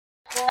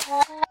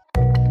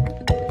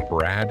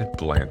Brad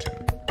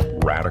Blanton,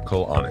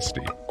 Radical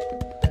Honesty.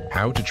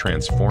 How to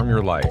Transform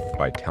Your Life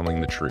by Telling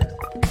the Truth.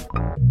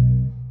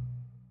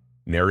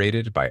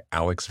 Narrated by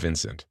Alex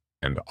Vincent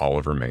and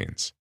Oliver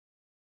Maines.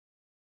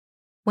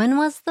 When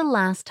was the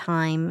last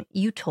time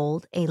you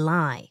told a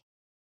lie?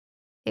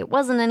 It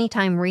wasn't any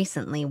time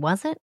recently,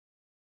 was it?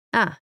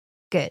 Ah,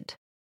 good.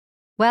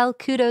 Well,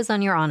 kudos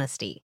on your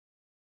honesty.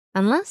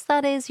 Unless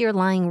that is you're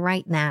lying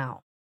right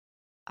now.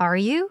 Are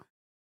you?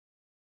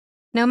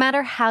 No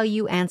matter how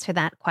you answer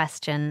that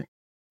question,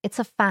 it's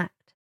a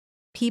fact.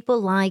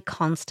 People lie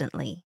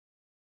constantly.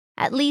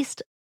 At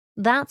least,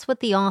 that's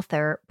what the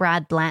author,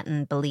 Brad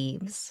Blanton,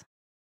 believes.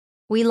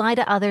 We lie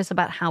to others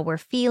about how we're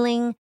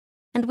feeling,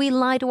 and we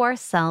lie to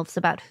ourselves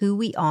about who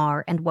we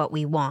are and what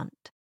we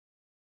want.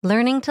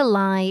 Learning to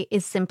lie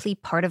is simply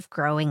part of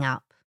growing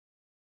up.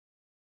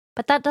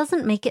 But that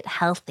doesn't make it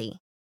healthy.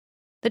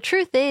 The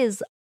truth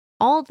is,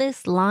 all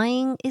this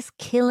lying is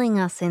killing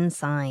us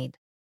inside.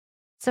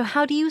 So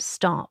how do you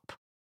stop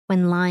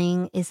when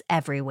lying is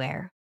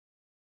everywhere?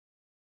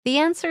 The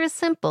answer is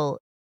simple,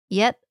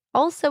 yet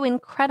also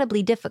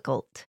incredibly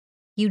difficult.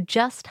 You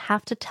just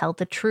have to tell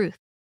the truth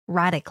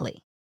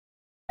radically.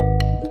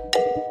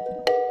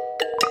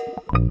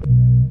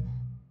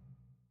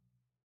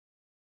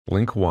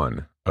 Link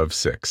 1 of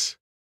 6.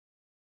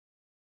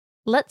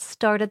 Let's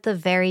start at the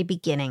very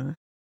beginning,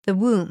 the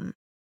womb.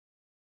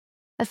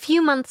 A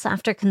few months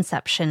after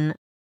conception,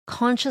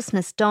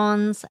 consciousness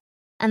dawns,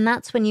 and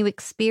that's when you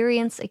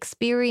experience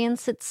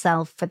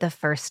itself for the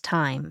first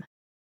time.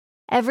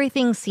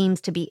 Everything seems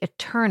to be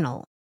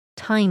eternal,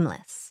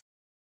 timeless.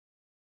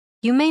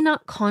 You may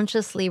not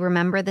consciously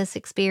remember this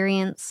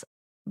experience,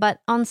 but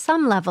on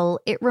some level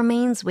it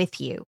remains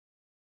with you.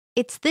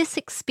 It's this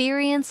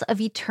experience of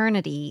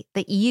eternity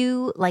that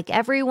you, like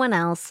everyone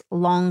else,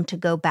 long to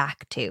go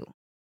back to.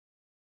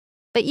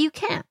 But you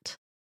can't,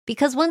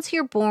 because once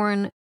you're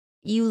born,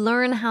 you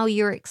learn how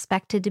you're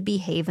expected to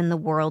behave in the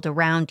world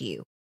around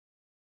you.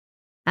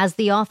 As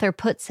the author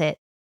puts it,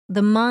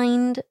 the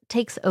mind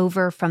takes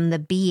over from the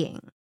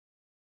being,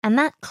 and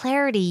that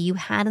clarity you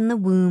had in the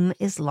womb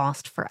is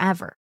lost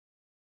forever.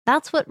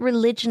 That's what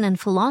religion and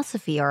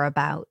philosophy are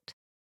about.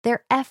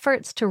 They're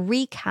efforts to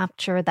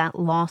recapture that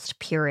lost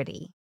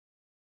purity.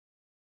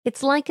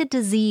 It's like a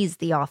disease,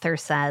 the author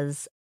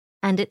says,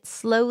 and it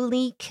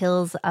slowly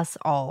kills us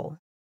all.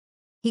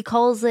 He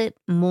calls it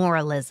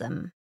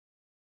moralism.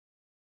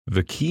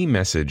 The key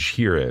message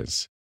here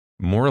is,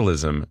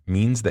 moralism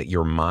means that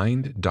your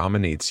mind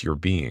dominates your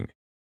being.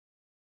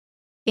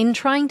 In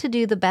trying to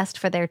do the best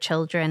for their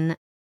children,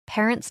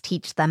 parents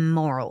teach them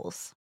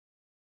morals.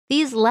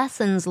 These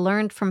lessons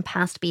learned from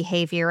past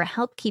behavior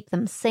help keep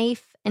them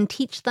safe and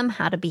teach them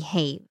how to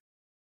behave.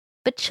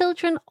 But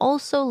children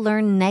also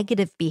learn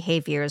negative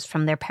behaviors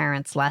from their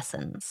parents'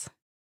 lessons.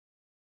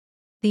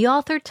 The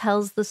author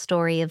tells the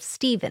story of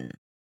Stephen,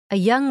 a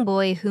young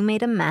boy who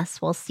made a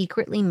mess while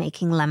secretly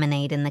making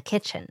lemonade in the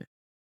kitchen.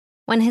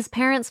 When his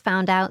parents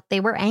found out, they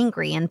were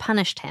angry and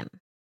punished him.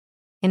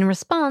 In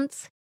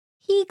response,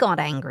 he got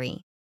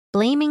angry,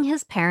 blaming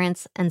his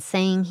parents and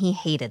saying he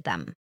hated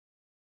them.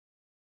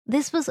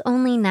 This was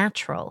only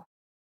natural.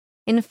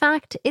 In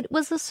fact, it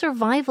was a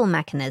survival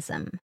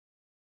mechanism.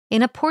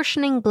 In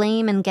apportioning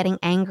blame and getting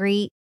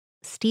angry,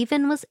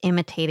 Stephen was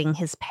imitating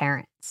his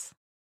parents.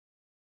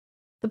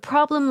 The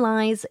problem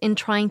lies in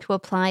trying to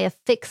apply a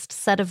fixed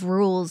set of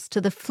rules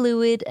to the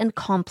fluid and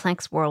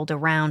complex world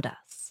around us.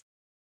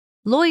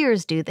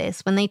 Lawyers do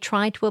this when they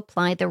try to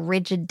apply the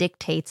rigid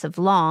dictates of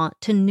law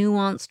to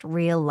nuanced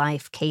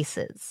real-life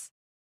cases.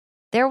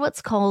 They're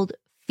what's called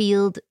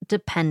field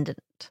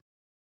dependent.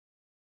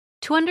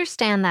 To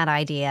understand that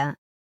idea,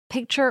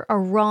 picture a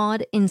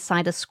rod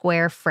inside a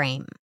square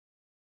frame.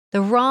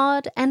 The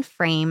rod and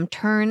frame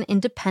turn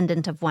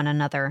independent of one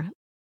another,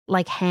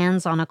 like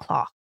hands on a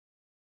clock.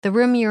 The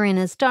room you're in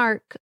is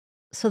dark,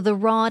 so the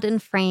rod and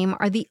frame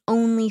are the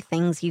only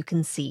things you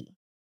can see.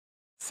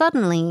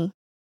 Suddenly,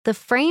 the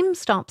frame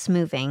stops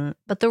moving,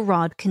 but the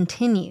rod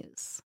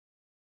continues.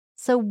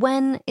 So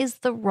when is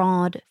the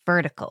rod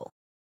vertical?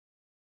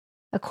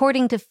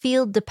 According to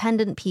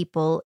field-dependent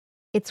people,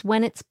 it's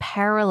when it's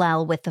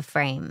parallel with the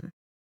frame.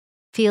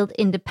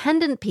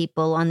 Field-independent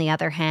people, on the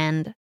other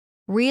hand,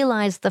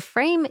 realize the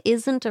frame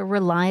isn't a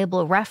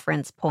reliable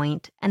reference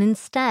point and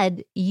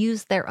instead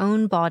use their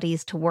own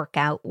bodies to work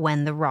out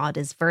when the rod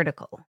is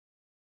vertical.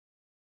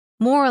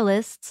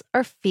 Moralists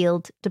are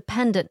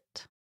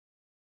field-dependent.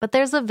 But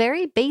there's a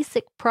very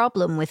basic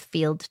problem with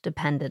field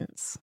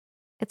dependence.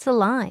 It's a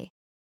lie.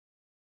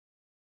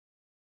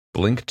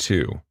 Blink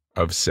 2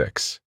 of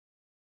 6.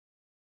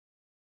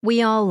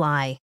 We all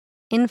lie.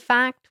 In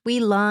fact, we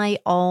lie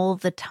all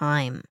the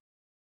time.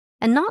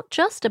 And not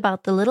just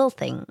about the little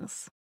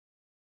things.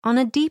 On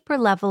a deeper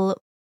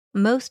level,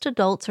 most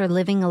adults are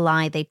living a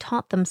lie they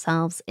taught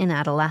themselves in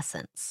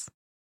adolescence.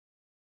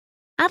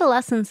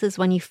 Adolescence is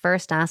when you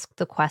first ask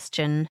the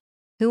question,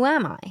 who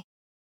am I?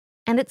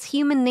 And it's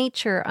human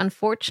nature,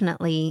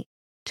 unfortunately,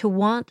 to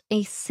want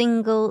a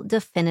single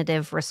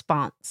definitive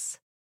response.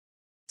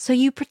 So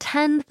you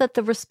pretend that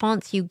the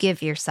response you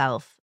give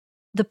yourself,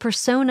 the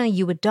persona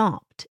you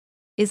adopt,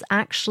 is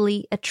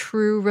actually a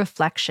true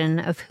reflection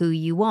of who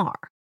you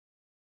are.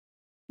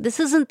 This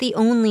isn't the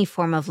only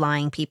form of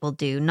lying people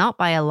do, not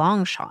by a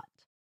long shot.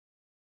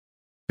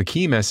 The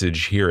key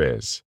message here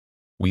is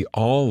we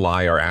all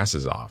lie our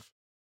asses off,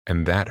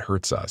 and that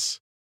hurts us.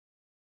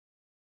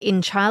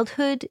 In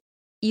childhood,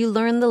 you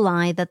learn the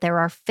lie that there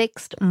are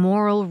fixed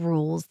moral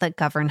rules that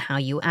govern how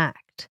you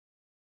act.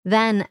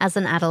 Then, as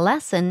an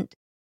adolescent,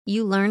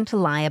 you learn to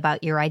lie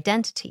about your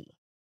identity.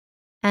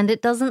 And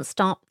it doesn't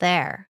stop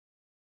there.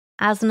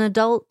 As an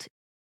adult,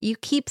 you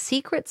keep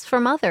secrets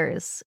from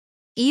others,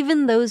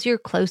 even those you're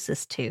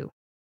closest to.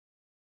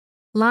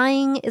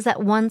 Lying is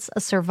at once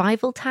a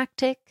survival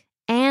tactic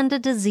and a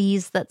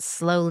disease that's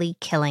slowly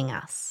killing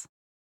us.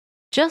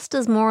 Just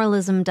as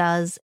moralism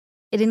does,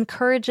 it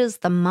encourages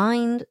the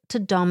mind to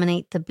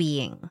dominate the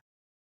being.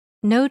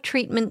 No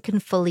treatment can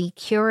fully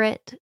cure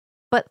it,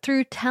 but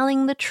through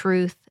telling the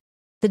truth,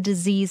 the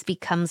disease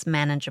becomes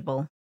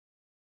manageable.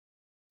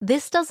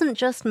 This doesn't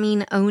just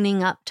mean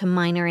owning up to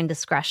minor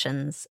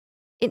indiscretions.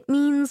 It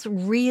means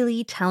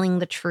really telling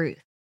the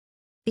truth.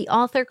 The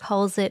author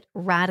calls it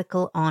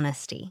radical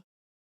honesty.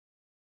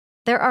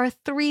 There are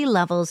 3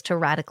 levels to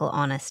radical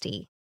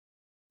honesty.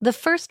 The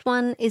first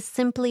one is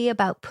simply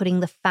about putting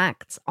the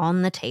facts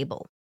on the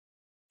table.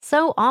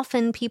 So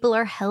often people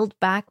are held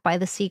back by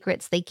the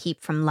secrets they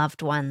keep from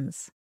loved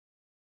ones.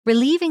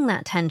 Relieving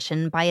that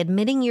tension by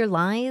admitting your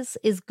lies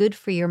is good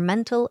for your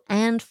mental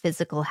and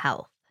physical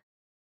health.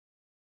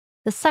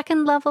 The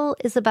second level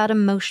is about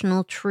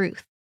emotional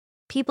truth.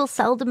 People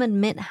seldom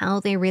admit how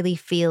they really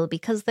feel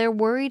because they're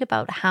worried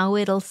about how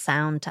it'll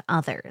sound to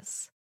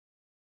others.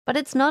 But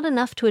it's not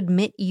enough to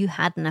admit you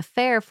had an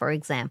affair, for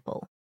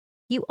example.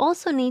 You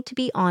also need to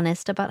be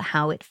honest about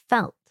how it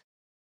felt.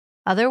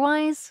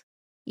 Otherwise,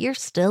 you're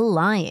still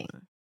lying.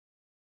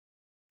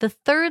 The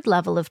third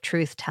level of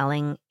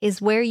truth-telling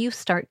is where you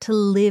start to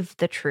live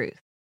the truth.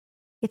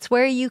 It's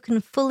where you can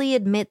fully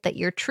admit that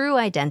your true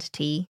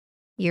identity,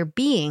 your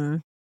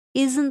being,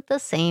 isn't the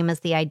same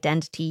as the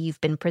identity you've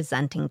been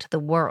presenting to the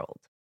world.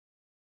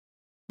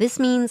 This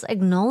means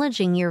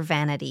acknowledging your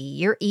vanity,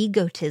 your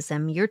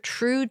egotism, your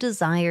true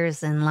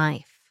desires in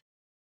life.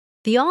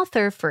 The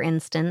author, for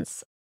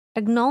instance,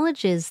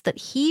 acknowledges that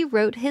he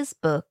wrote his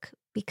book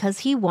because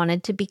he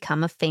wanted to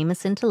become a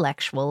famous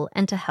intellectual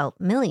and to help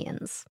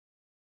millions.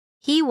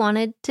 He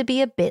wanted to be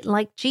a bit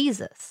like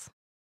Jesus.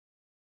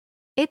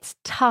 It's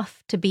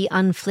tough to be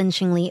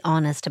unflinchingly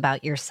honest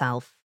about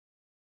yourself,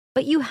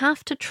 but you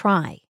have to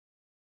try.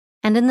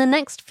 And in the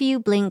next few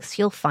blinks,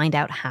 you'll find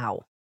out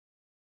how.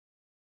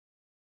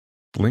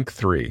 Blink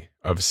 3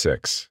 of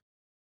 6.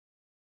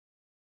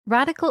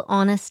 Radical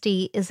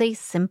honesty is a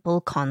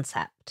simple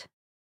concept.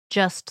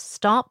 Just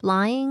stop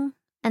lying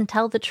and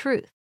tell the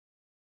truth.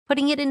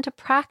 Putting it into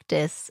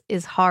practice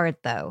is hard,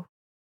 though.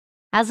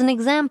 As an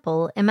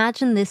example,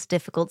 imagine this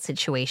difficult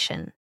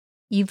situation.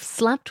 You've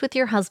slept with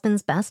your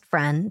husband's best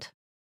friend,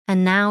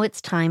 and now it's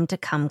time to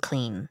come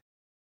clean.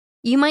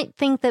 You might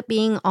think that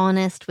being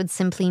honest would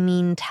simply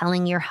mean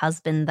telling your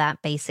husband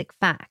that basic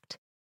fact.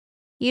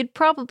 You'd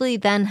probably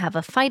then have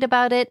a fight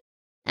about it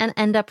and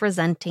end up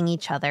resenting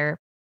each other,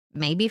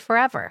 maybe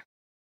forever.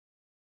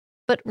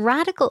 But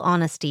radical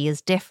honesty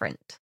is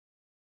different.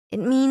 It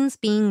means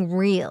being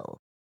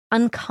real,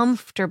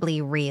 uncomfortably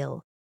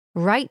real,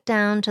 right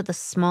down to the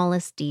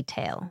smallest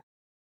detail.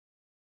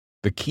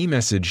 The key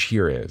message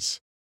here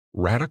is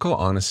radical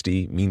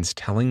honesty means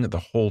telling the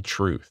whole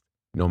truth,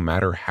 no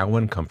matter how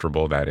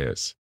uncomfortable that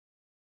is.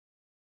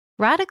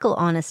 Radical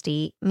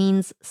honesty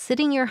means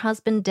sitting your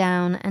husband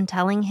down and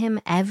telling him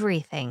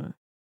everything,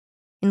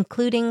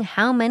 including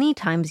how many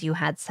times you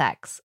had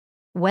sex,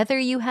 whether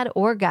you had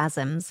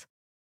orgasms,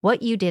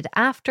 what you did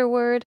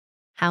afterward,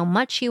 how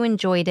much you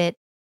enjoyed it,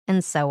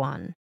 and so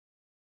on.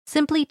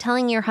 Simply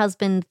telling your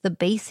husband the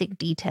basic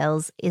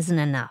details isn't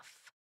enough.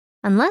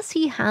 Unless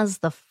he has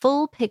the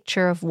full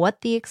picture of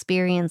what the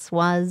experience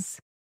was,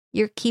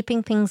 you're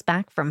keeping things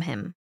back from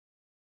him.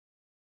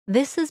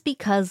 This is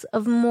because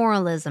of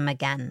moralism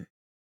again.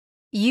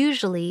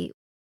 Usually,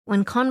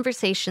 when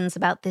conversations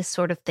about this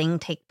sort of thing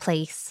take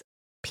place,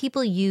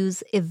 people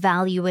use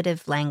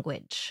evaluative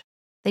language.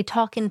 They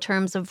talk in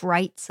terms of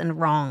rights and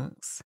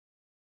wrongs.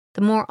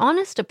 The more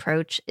honest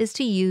approach is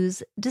to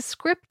use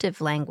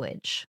descriptive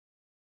language.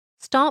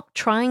 Stop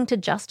trying to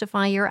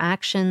justify your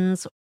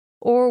actions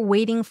or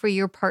waiting for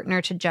your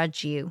partner to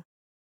judge you.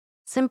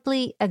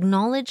 Simply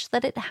acknowledge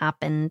that it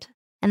happened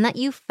and that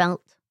you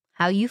felt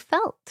how you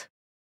felt.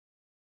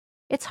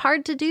 It's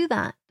hard to do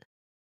that,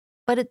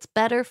 but it's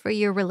better for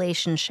your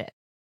relationship.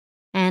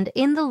 And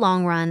in the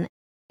long run,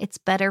 it's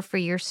better for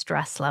your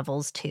stress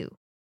levels too.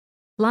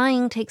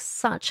 Lying takes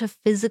such a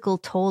physical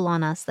toll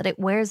on us that it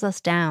wears us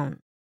down.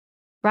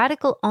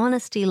 Radical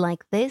honesty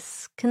like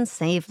this can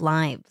save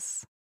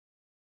lives.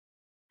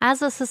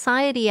 As a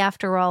society,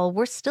 after all,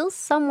 we're still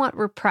somewhat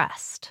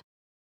repressed.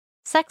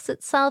 Sex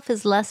itself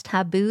is less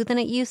taboo than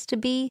it used to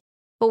be,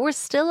 but we're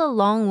still a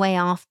long way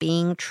off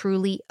being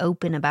truly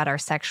open about our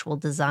sexual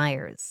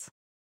desires.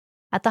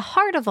 At the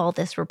heart of all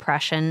this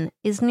repression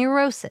is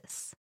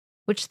neurosis,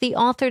 which the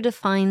author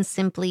defines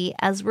simply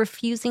as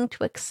refusing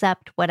to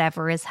accept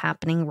whatever is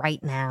happening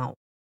right now.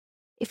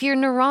 If you're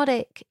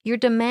neurotic, you're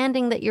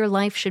demanding that your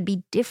life should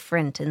be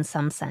different in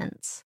some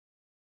sense.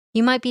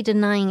 You might be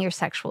denying your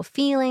sexual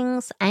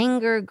feelings,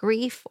 anger,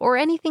 grief, or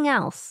anything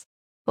else,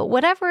 but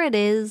whatever it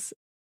is,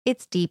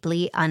 it's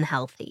deeply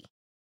unhealthy.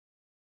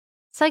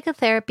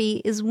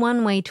 Psychotherapy is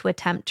one way to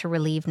attempt to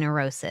relieve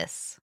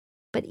neurosis,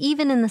 but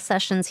even in the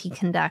sessions he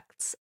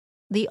conducts,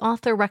 the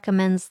author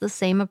recommends the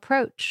same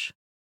approach.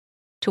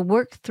 To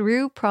work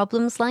through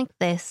problems like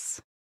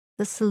this,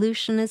 the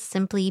solution is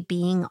simply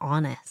being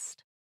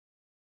honest.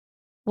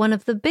 One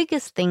of the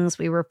biggest things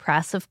we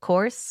repress, of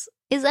course,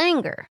 is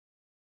anger.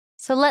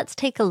 So let's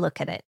take a look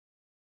at it.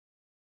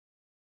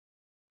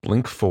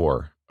 Blink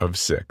 4 of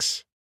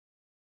 6.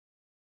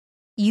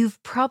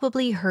 You've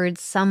probably heard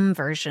some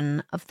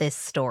version of this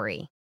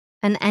story.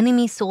 An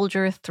enemy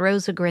soldier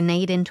throws a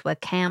grenade into a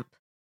camp.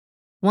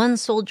 One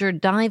soldier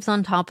dives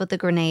on top of the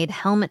grenade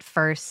helmet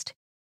first.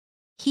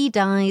 He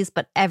dies,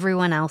 but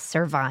everyone else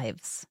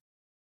survives.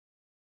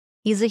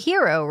 He's a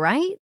hero,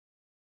 right?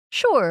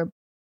 Sure,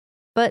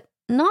 but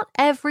not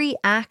every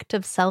act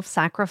of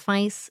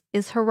self-sacrifice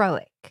is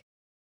heroic.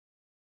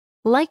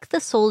 Like the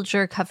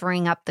soldier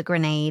covering up the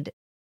grenade,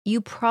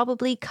 you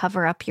probably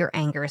cover up your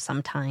anger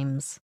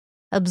sometimes,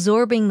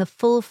 absorbing the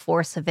full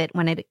force of it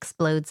when it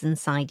explodes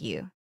inside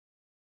you.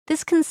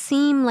 This can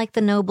seem like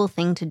the noble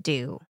thing to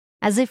do,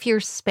 as if you're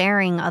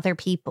sparing other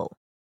people.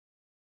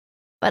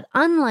 But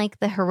unlike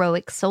the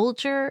heroic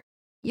soldier,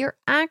 you're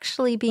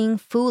actually being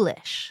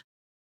foolish.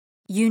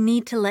 You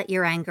need to let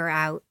your anger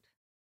out.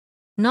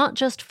 Not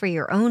just for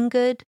your own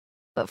good,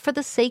 but for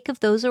the sake of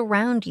those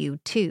around you,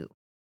 too.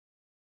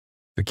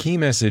 The key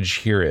message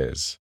here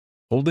is,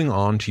 holding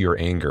on to your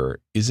anger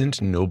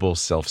isn't noble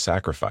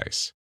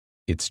self-sacrifice.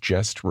 It's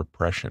just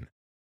repression.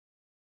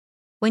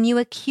 When you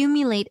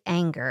accumulate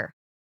anger,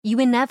 you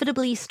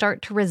inevitably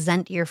start to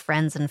resent your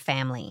friends and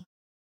family.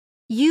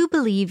 You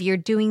believe you're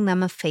doing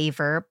them a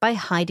favor by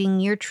hiding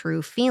your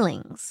true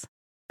feelings.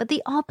 But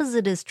the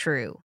opposite is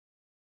true.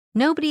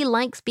 Nobody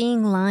likes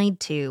being lied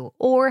to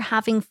or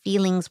having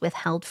feelings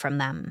withheld from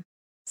them.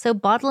 So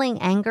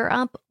bottling anger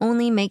up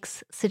only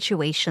makes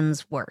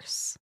situations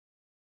worse.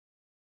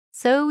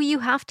 So you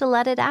have to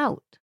let it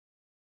out.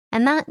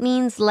 And that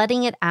means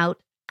letting it out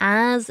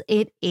as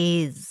it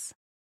is,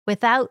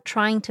 without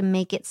trying to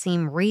make it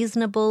seem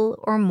reasonable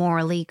or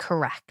morally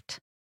correct.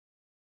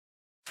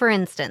 For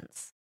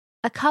instance,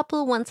 a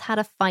couple once had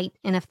a fight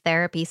in a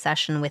therapy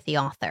session with the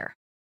author.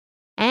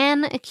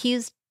 Anne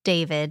accused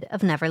David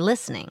of never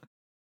listening.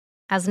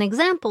 As an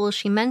example,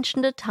 she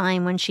mentioned a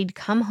time when she'd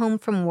come home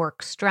from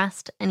work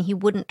stressed and he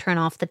wouldn't turn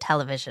off the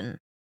television.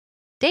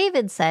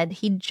 David said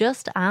he'd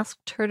just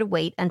asked her to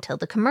wait until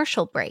the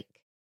commercial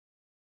break.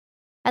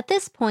 At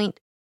this point,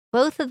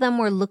 both of them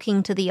were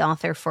looking to the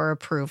author for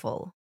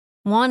approval,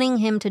 wanting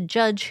him to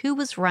judge who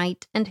was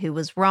right and who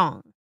was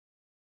wrong.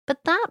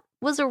 But that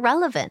was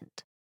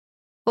irrelevant.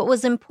 What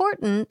was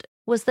important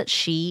was that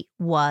she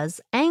was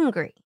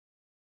angry.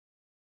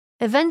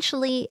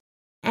 Eventually,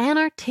 Anne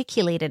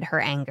articulated her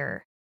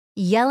anger,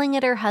 yelling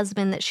at her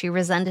husband that she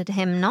resented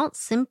him not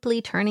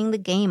simply turning the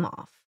game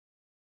off.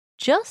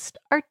 Just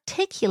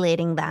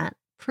articulating that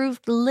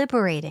proved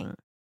liberating.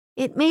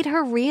 It made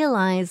her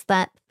realize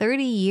that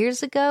 30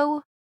 years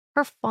ago,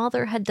 her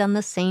father had done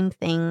the same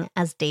thing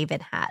as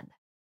David had.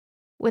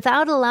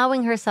 Without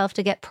allowing herself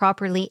to get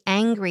properly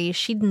angry,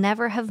 she'd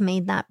never have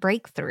made that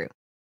breakthrough.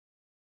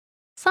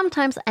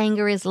 Sometimes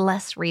anger is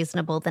less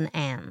reasonable than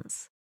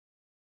Anne's.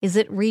 Is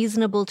it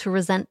reasonable to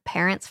resent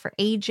parents for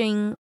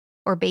aging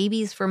or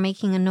babies for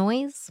making a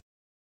noise?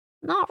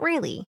 Not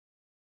really.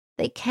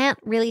 They can't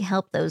really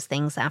help those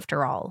things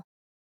after all.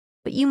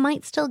 But you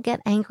might still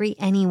get angry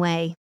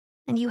anyway,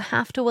 and you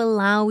have to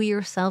allow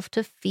yourself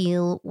to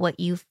feel what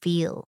you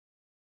feel.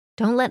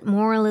 Don't let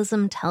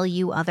moralism tell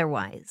you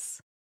otherwise.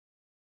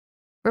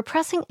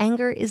 Repressing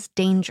anger is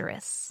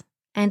dangerous,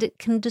 and it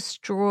can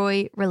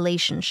destroy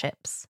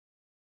relationships.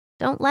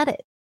 Don't let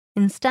it.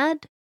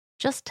 Instead,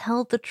 just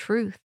tell the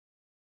truth.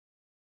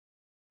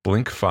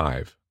 Blink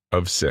 5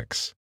 of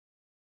 6.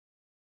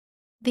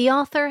 The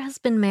author has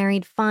been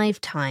married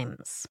 5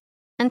 times,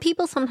 and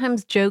people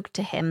sometimes joke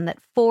to him that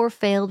 4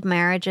 failed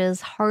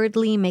marriages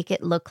hardly make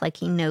it look like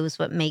he knows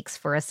what makes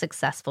for a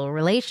successful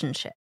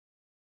relationship.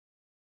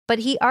 But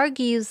he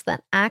argues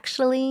that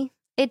actually,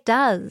 it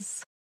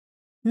does.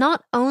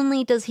 Not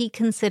only does he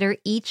consider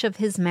each of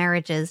his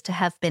marriages to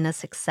have been a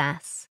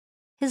success,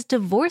 his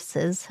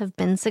divorces have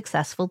been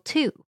successful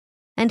too,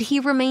 and he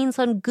remains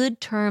on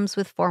good terms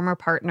with former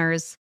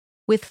partners,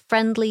 with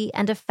friendly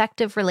and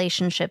effective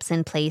relationships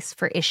in place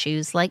for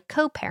issues like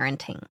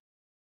co-parenting.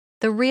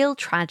 The real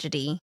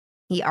tragedy,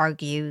 he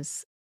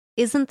argues,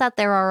 isn't that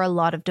there are a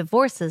lot of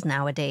divorces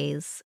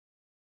nowadays.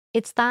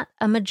 It's that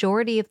a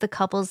majority of the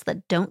couples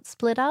that don't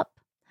split up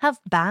have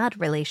bad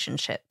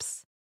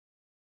relationships.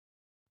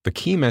 The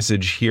key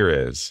message here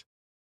is,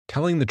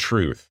 telling the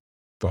truth,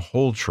 the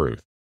whole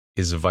truth,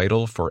 is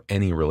vital for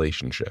any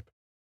relationship.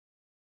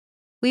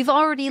 We've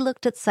already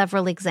looked at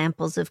several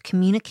examples of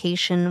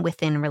communication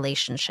within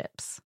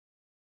relationships.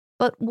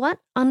 But what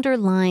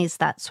underlies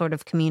that sort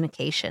of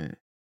communication?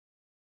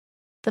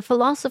 The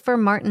philosopher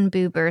Martin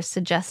Buber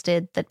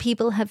suggested that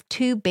people have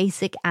two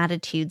basic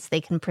attitudes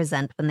they can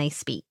present when they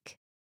speak.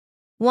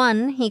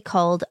 One he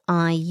called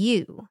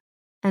I-you,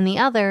 and the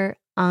other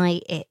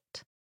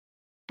I-it.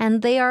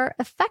 And they are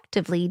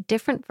effectively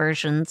different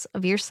versions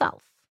of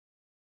yourself.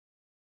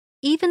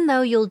 Even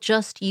though you'll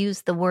just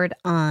use the word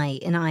I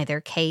in either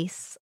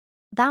case,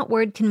 that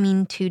word can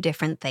mean two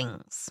different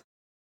things.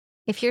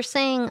 If you're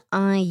saying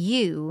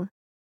I-you,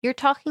 you're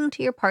talking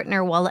to your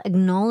partner while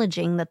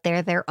acknowledging that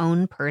they're their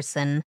own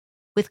person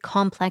with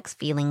complex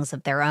feelings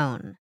of their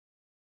own.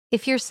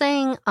 If you're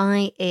saying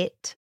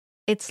I-it,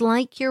 it's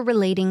like you're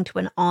relating to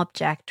an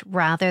object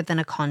rather than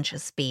a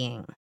conscious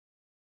being.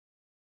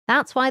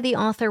 That's why the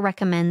author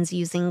recommends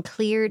using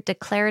clear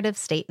declarative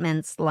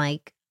statements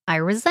like, I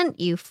resent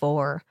you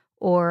for,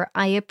 or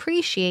I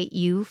appreciate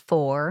you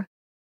for.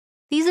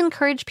 These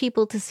encourage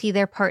people to see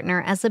their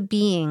partner as a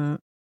being,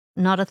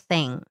 not a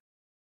thing.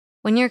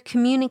 When you're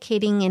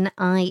communicating in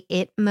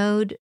I-it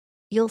mode,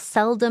 you'll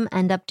seldom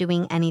end up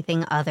doing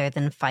anything other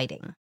than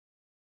fighting.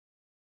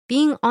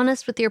 Being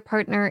honest with your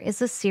partner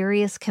is a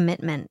serious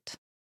commitment,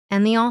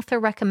 and the author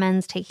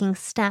recommends taking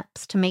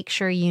steps to make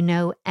sure you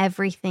know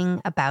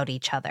everything about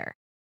each other.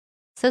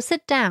 So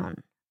sit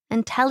down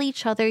and tell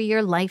each other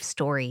your life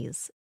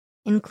stories,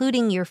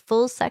 including your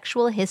full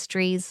sexual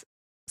histories,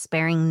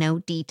 sparing no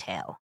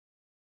detail.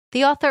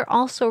 The author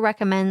also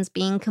recommends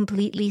being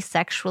completely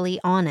sexually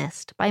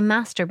honest by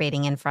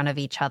masturbating in front of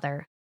each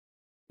other.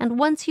 And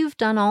once you've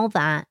done all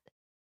that,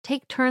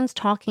 take turns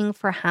talking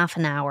for half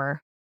an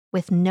hour,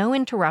 with no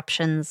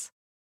interruptions,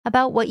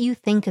 about what you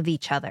think of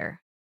each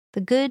other,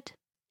 the good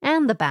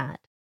and the bad.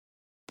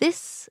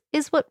 This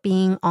is what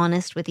being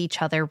honest with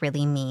each other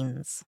really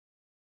means.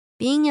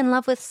 Being in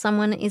love with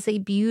someone is a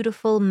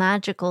beautiful,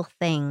 magical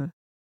thing,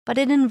 but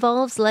it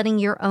involves letting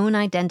your own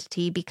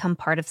identity become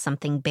part of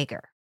something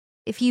bigger.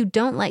 If you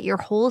don't let your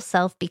whole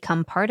self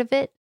become part of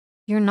it,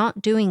 you're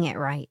not doing it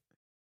right.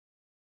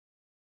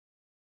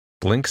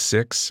 Blink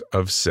 6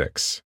 of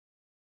 6.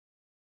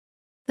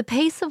 The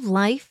pace of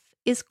life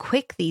is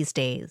quick these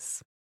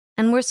days,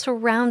 and we're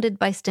surrounded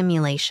by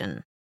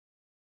stimulation.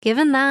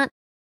 Given that,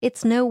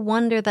 it's no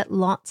wonder that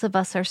lots of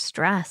us are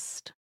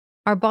stressed.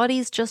 Our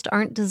bodies just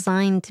aren't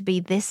designed to be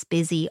this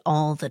busy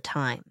all the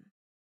time.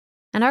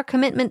 And our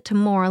commitment to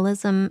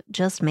moralism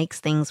just makes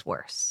things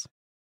worse.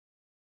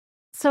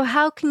 So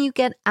how can you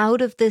get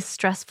out of this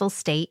stressful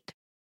state,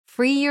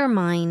 free your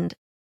mind,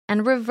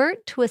 and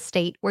revert to a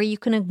state where you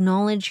can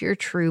acknowledge your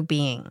true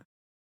being?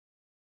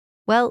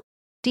 Well,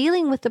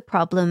 dealing with the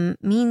problem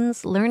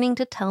means learning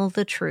to tell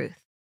the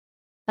truth.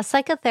 A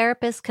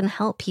psychotherapist can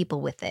help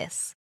people with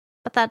this,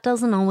 but that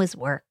doesn't always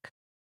work.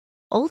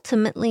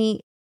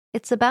 Ultimately,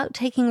 it's about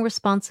taking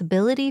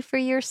responsibility for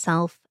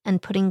yourself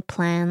and putting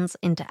plans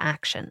into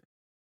action.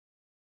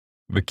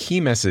 The key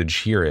message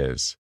here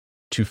is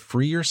to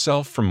free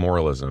yourself from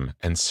moralism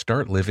and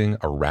start living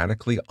a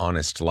radically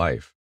honest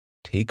life.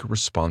 Take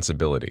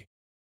responsibility.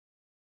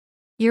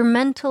 Your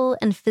mental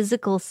and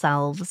physical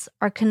selves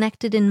are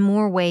connected in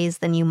more ways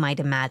than you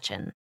might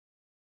imagine.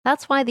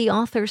 That's why the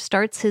author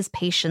starts his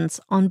patients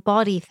on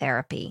body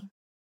therapy.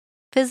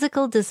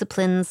 Physical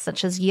disciplines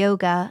such as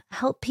yoga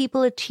help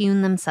people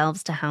attune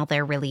themselves to how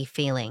they're really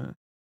feeling.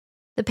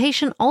 The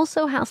patient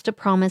also has to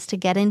promise to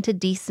get into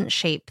decent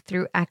shape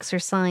through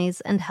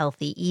exercise and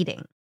healthy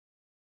eating.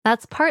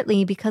 That's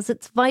partly because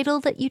it's vital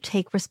that you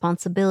take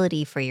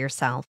responsibility for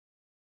yourself.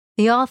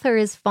 The author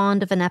is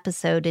fond of an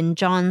episode in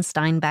John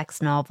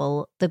Steinbeck's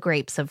novel, The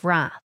Grapes of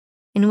Wrath,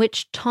 in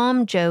which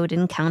Tom Joad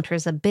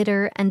encounters a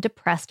bitter and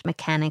depressed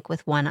mechanic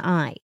with one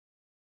eye.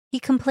 He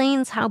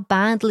complains how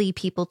badly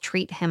people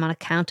treat him on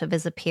account of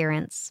his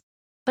appearance,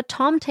 but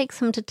Tom takes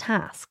him to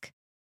task,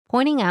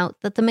 pointing out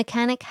that the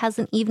mechanic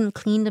hasn't even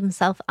cleaned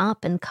himself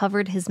up and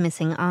covered his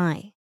missing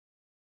eye.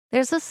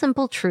 There's a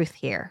simple truth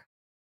here.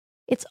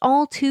 It's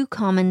all too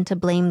common to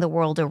blame the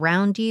world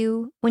around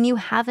you when you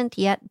haven't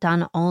yet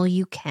done all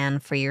you can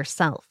for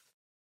yourself.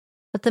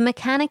 But the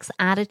mechanic's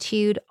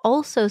attitude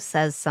also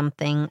says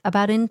something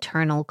about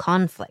internal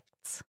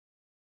conflicts.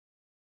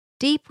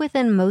 Deep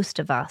within most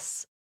of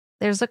us,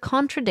 there's a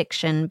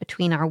contradiction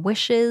between our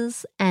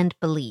wishes and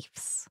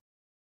beliefs.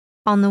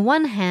 On the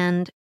one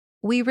hand,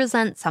 we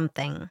resent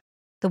something,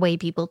 the way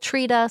people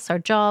treat us, our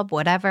job,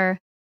 whatever.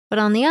 But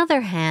on the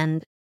other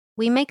hand,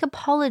 we make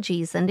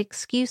apologies and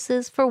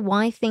excuses for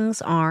why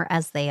things are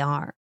as they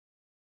are.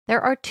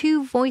 There are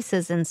two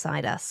voices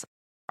inside us,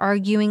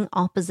 arguing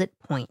opposite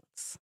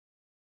points.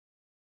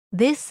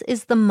 This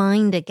is the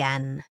mind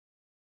again,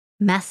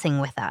 messing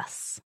with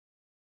us.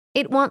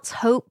 It wants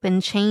hope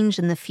and change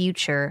in the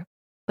future,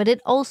 but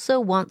it also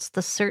wants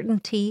the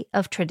certainty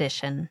of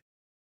tradition.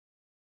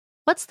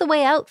 What's the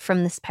way out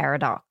from this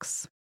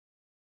paradox?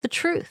 The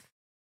truth.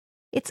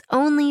 It's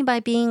only by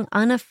being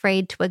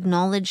unafraid to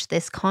acknowledge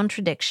this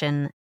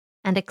contradiction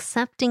and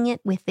accepting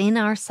it within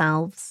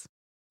ourselves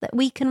that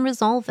we can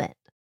resolve it.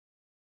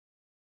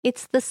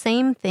 It's the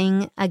same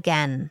thing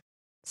again.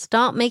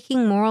 Stop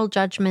making moral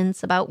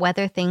judgments about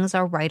whether things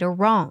are right or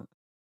wrong.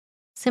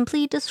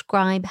 Simply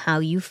describe how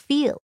you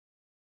feel.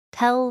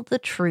 Tell the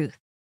truth.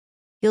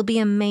 You'll be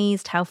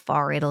amazed how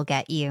far it'll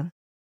get you.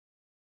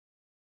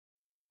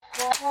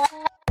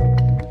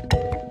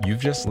 You've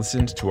just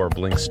listened to our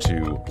blinks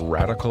to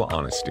Radical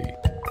Honesty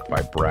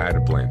by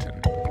Brad Blanton.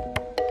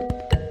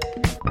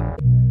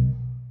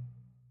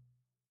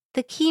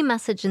 The key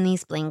message in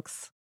these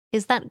blinks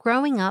is that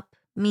growing up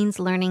means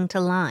learning to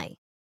lie,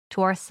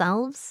 to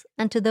ourselves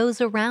and to those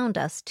around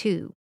us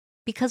too,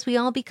 because we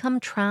all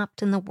become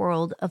trapped in the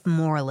world of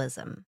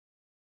moralism.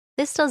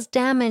 This does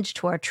damage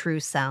to our true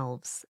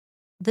selves,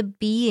 the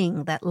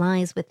being that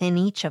lies within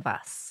each of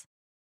us.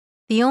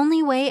 The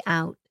only way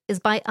out is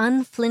by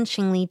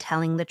unflinchingly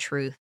telling the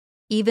truth,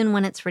 even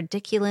when it's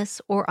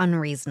ridiculous or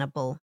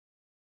unreasonable.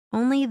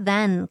 Only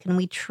then can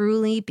we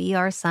truly be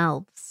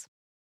ourselves.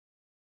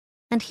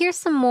 And here's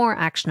some more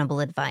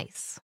actionable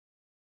advice.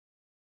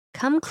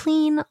 Come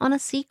clean on a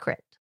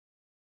secret.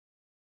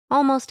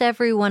 Almost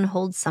everyone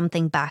holds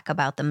something back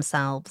about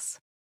themselves.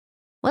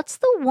 What's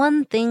the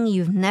one thing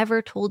you've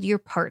never told your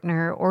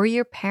partner or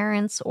your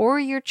parents or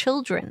your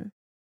children?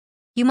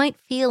 You might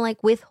feel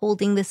like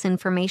withholding this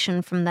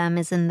information from them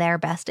is in their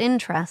best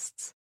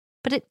interests,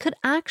 but it could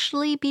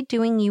actually be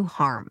doing you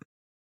harm.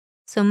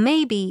 So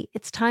maybe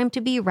it's time to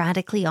be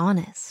radically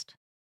honest.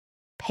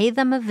 Pay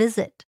them a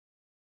visit.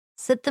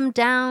 Sit them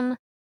down,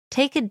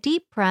 take a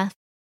deep breath,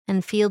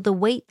 and feel the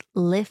weight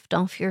lift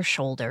off your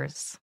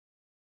shoulders.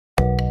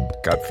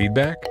 Got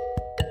feedback?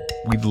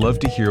 We'd love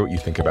to hear what you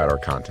think about our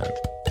content.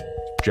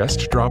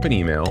 Just drop an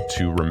email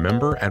to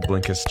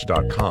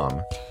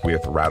remember@blinkist.com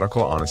with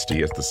Radical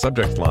Honesty as the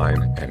subject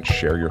line and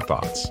share your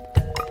thoughts.